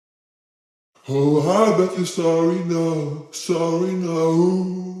Oh, I bet you're sorry now, sorry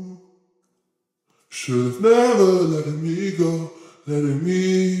now. Should've never let me go, letting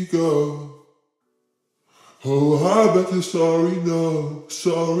me go. Oh, I bet you're sorry now,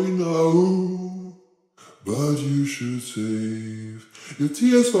 sorry now. But you should save your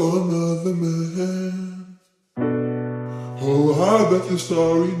tears for another man. Oh, I bet you're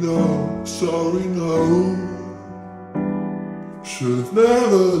sorry now, sorry now. Should've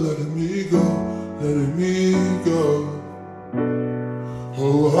never let me go, letting me go.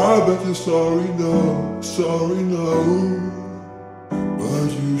 Oh, I bet you're sorry now, sorry now.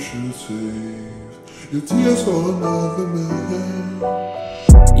 But you should save your tears for another man.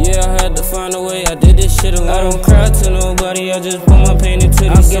 Yeah, I had to find a way, I did this shit alone. I don't cry to nobody, I just put my pain into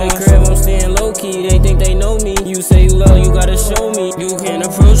these songs. I get a crib, I'm staying low-key, they think they know me. You say you love, you gotta show me. You can't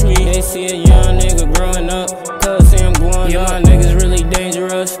approach me, they see a young nigga growing up, cause say I'm blowing up. My niggas really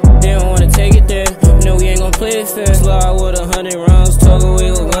dangerous, they don't wanna take it there. No, we ain't gon' play it fair. Slide with 100 rounds, talk away,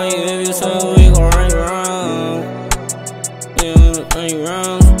 gon' gun you. If you talk, we gon' run you round. Yeah, we gon' run you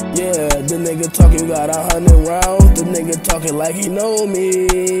round. Yeah, the nigga talking got 100 rounds. The nigga talking like he know me.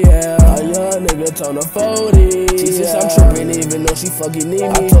 Yeah, a young nigga turn to 40. She says I'm tripping even though she fucking need me.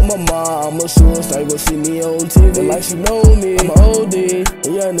 I told my mom I'm a shooting star, go see me on TV. Like she know me, I'm a OD. A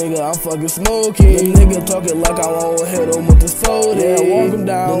young nigga, I'm fucking smoking. The nigga talking like I won't hit him with this 40. Yeah, I walk him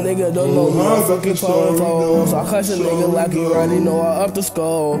down. The nigga don't know who I'm fucking pulling for. So I catch a nigga like he already know I up the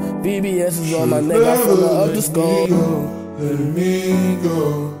skull. BBS is on my nigga, I finna up the skull. Letting me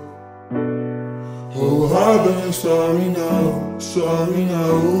go. Oh, I bet you're sorry now, sorry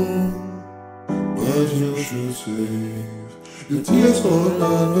now. But you should save your tears for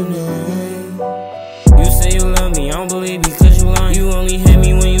another man. You say you love me, I don't believe you cause you lying. You only hit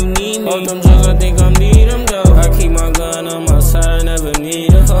me when you need me. All them drugs, I think I'm need them though. I keep my gun on my side, I never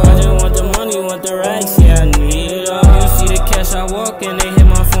need a hoe. I just want the money, want the racks, yeah, I need it all. You see the cash I walk in, they hit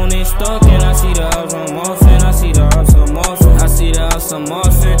my phone, they stalking. I see the house I'm offin', I see the house I'm offin'. I see the house I'm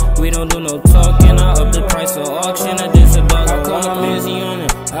offin', we don't do no talking. I up the price of auction, I did $1. I call my busy on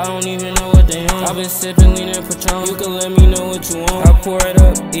it, I don't even know what they on. I've been sipping lean and Patron, you can let me know what you want. I pour it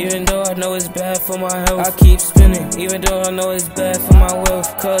up, even though I know it's bad for my health. I keep spinning, even though I know it's bad for my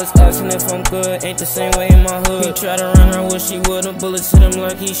wealth. Cause asking if I'm good ain't the same way in my hood. He try to run her, wish he wouldn't. Bullets hit him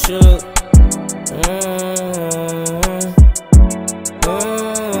like he should.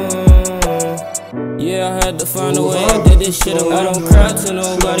 Yeah, I had to find a way, I did this shit alone. I don't cry to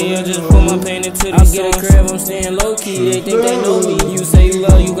nobody, I just put my pain into these songs. I get a crib, I'm staying low-key, they think they know me. You say you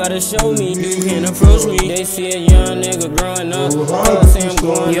love, you gotta show me. You can't approach me, they see a young nigga growing up, cause say I'm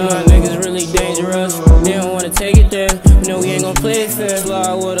blowing up. Young niggas really dangerous, they don't wanna take it there. No, we ain't gon' play it fair.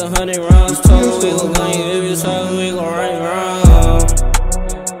 Slide with 100 rounds, talk, we gon' gun you. If you talk, we gon' run you round.